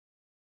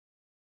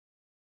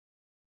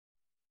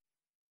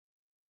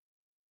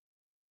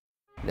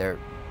They're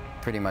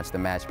pretty much the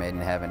match made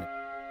in heaven.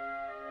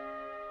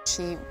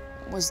 She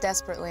was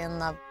desperately in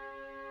love.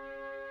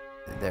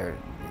 They're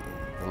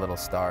the little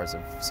stars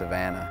of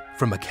Savannah.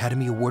 From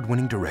Academy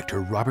Award-winning director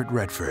Robert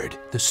Redford,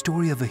 the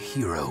story of a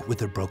hero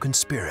with a broken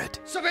spirit.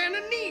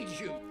 Savannah needs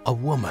you! A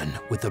woman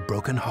with a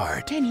broken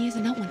heart. 10 years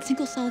and not one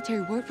single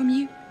solitary word from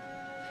you?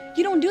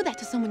 You don't do that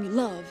to someone you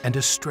love. And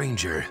a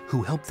stranger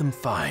who helped them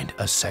find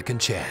a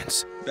second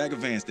chance. Bagger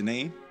Vance, the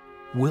name?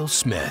 Will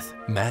Smith,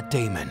 Matt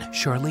Damon,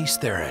 Charlize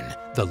Theron,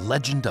 the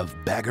legend of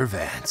Bagger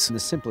Vance. In the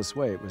simplest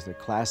way, it was the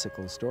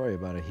classical story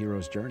about a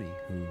hero's journey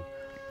who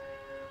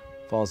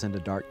falls into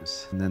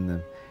darkness, and then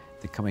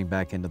the coming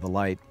back into the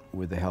light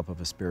with the help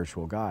of a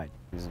spiritual guide.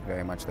 He was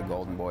very much the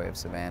golden boy of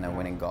Savannah,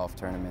 winning golf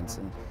tournaments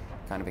and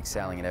kind of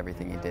excelling at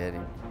everything he did. He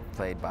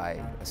played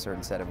by a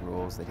certain set of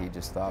rules that he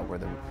just thought were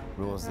the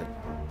rules that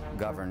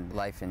governed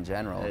life in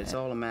general. It's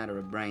all a matter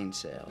of brain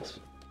cells.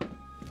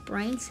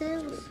 Brain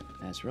cells?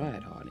 That's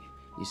right, Hardy.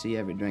 You see,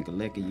 every drink of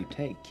liquor you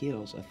take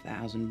kills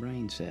 1,000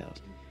 brain cells.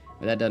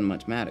 But that doesn't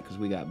much matter because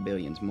we got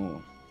billions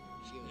more.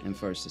 And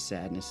first the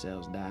sadness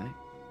cells die,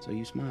 so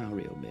you smile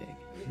real big.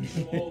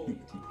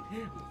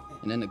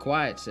 And then the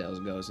quiet cells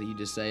go, so you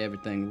just say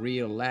everything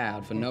real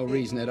loud for no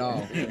reason at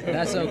all.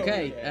 That's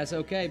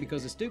okay,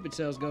 because the stupid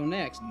cells go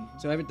next,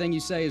 so everything you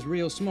say is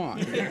real smart.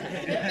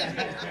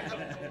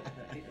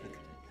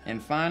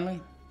 And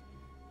finally,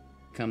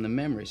 come the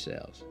memory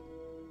cells.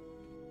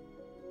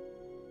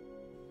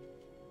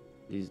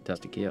 These are tough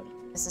to kill.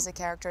 This is a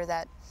character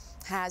that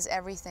has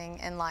everything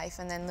in life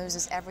and then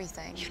loses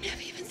everything. You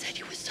never even said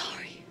you were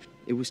sorry.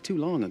 It was too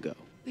long ago.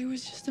 It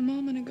was just a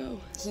moment ago.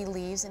 He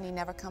leaves and he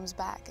never comes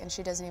back, and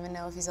she doesn't even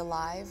know if he's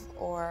alive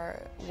or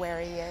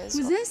where he is.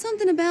 Was there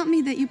something about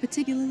me that you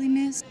particularly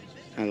missed?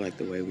 I like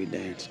the way we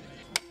danced.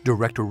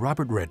 Director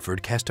Robert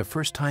Redford cast a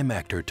first-time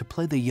actor to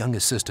play the young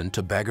assistant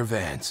to Bagger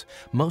Vance.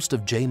 Most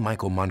of J.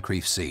 Michael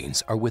Moncrief's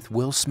scenes are with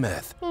Will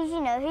Smith. He's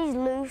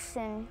loose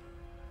and,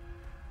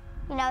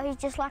 he's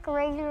just like a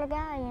regular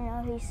guy,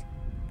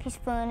 He's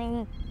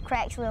funny, he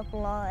cracks me up a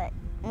lot,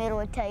 middle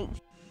of take.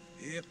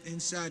 Yep,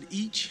 inside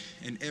each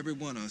and every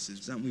one of us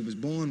is something we was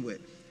born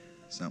with.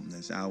 Something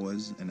that's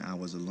ours and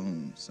ours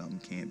alone. Something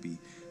can't be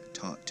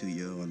taught to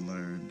you or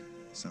learned.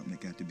 Something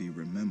that got to be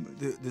remembered.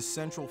 The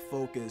central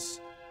focus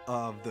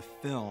of the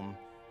film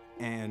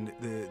and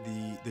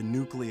the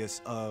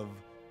nucleus of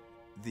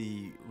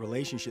the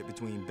relationship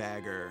between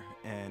Bagger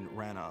and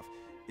Ranoff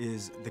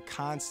is the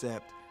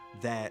concept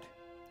that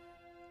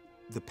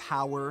the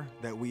power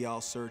that we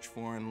all search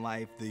for in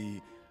life,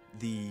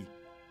 the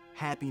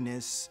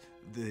happiness,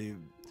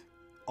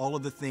 all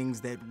of the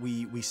things that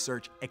we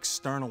search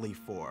externally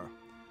for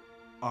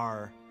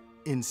are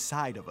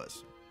inside of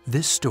us.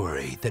 This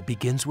story that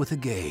begins with a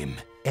game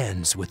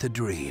ends with a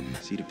dream.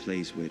 See the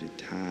place where the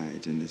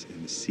tides and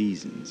the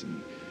seasons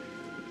and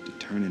the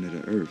turning of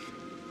the earth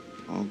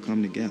all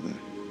come together.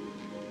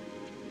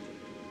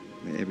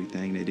 Where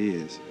everything that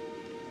is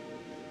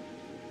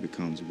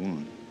becomes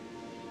one.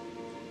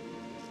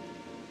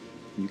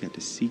 You got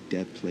to seek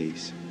that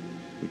place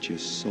with your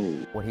soul.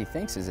 What he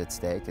thinks is at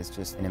stake is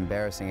just an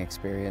embarrassing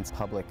experience,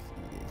 public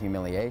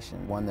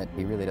humiliation, one that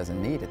he really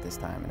doesn't need at this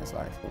time in his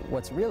life.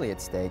 What's really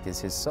at stake is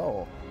his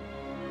soul.